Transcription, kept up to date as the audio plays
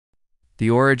The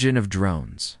origin of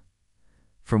drones.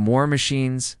 From war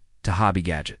machines to hobby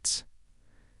gadgets.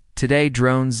 Today,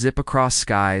 drones zip across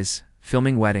skies,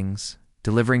 filming weddings,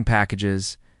 delivering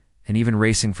packages, and even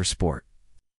racing for sport.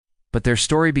 But their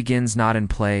story begins not in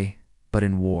play, but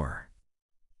in war.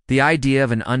 The idea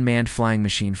of an unmanned flying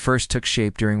machine first took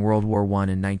shape during World War I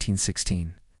in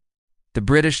 1916. The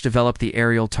British developed the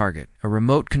aerial target, a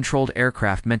remote-controlled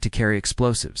aircraft meant to carry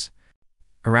explosives.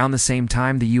 Around the same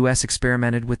time, the U.S.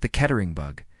 experimented with the Kettering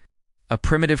bug, a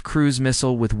primitive cruise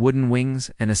missile with wooden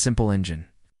wings and a simple engine.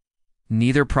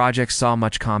 Neither project saw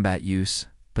much combat use,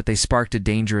 but they sparked a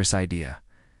dangerous idea: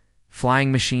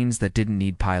 flying machines that didn't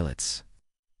need pilots.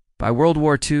 By World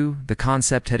War II, the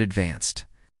concept had advanced.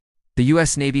 The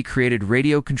U.S. Navy created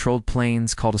radio-controlled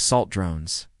planes called assault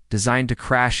drones, designed to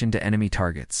crash into enemy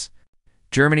targets.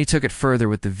 Germany took it further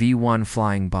with the V-1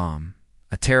 flying bomb,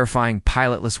 a terrifying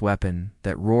pilotless weapon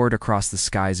that roared across the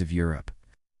skies of Europe.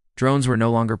 Drones were no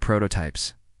longer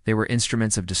prototypes, they were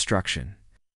instruments of destruction.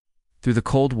 Through the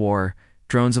Cold War,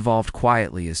 drones evolved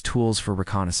quietly as tools for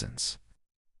reconnaissance.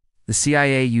 The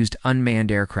CIA used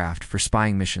unmanned aircraft for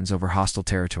spying missions over hostile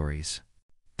territories.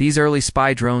 These early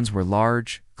spy drones were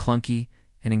large, clunky,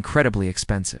 and incredibly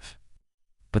expensive.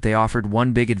 But they offered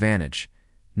one big advantage: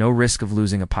 no risk of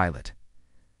losing a pilot.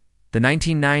 The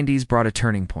 1990s brought a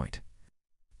turning point.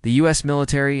 The U.S.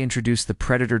 military introduced the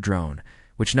Predator drone,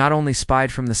 which not only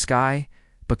spied from the sky,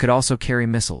 but could also carry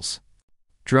missiles.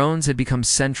 Drones had become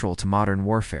central to modern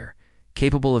warfare,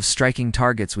 capable of striking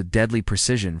targets with deadly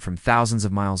precision from thousands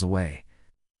of miles away.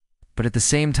 But at the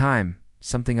same time,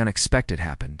 something unexpected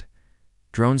happened.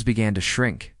 Drones began to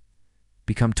shrink,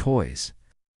 become toys.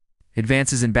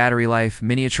 Advances in battery life,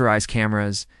 miniaturized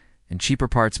cameras, and cheaper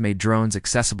parts made drones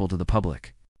accessible to the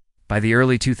public. By the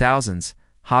early 2000s,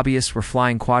 hobbyists were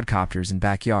flying quadcopters in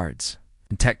backyards,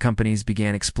 and tech companies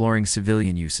began exploring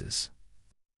civilian uses.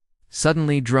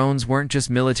 Suddenly, drones weren't just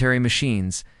military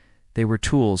machines, they were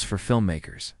tools for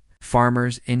filmmakers,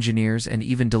 farmers, engineers, and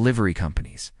even delivery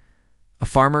companies. A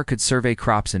farmer could survey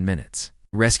crops in minutes.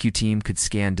 A rescue team could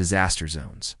scan disaster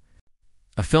zones.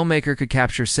 A filmmaker could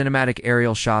capture cinematic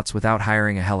aerial shots without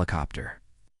hiring a helicopter.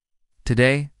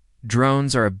 Today,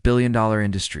 drones are a billion-dollar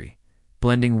industry,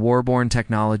 blending war-borne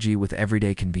technology with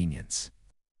everyday convenience.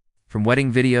 From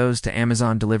wedding videos to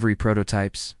Amazon delivery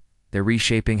prototypes, they're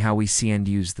reshaping how we see and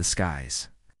use the skies.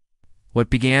 What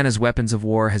began as weapons of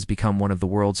war has become one of the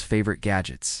world's favorite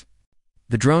gadgets.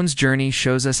 The drone's journey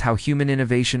shows us how human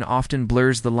innovation often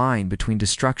blurs the line between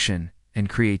destruction and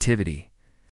creativity.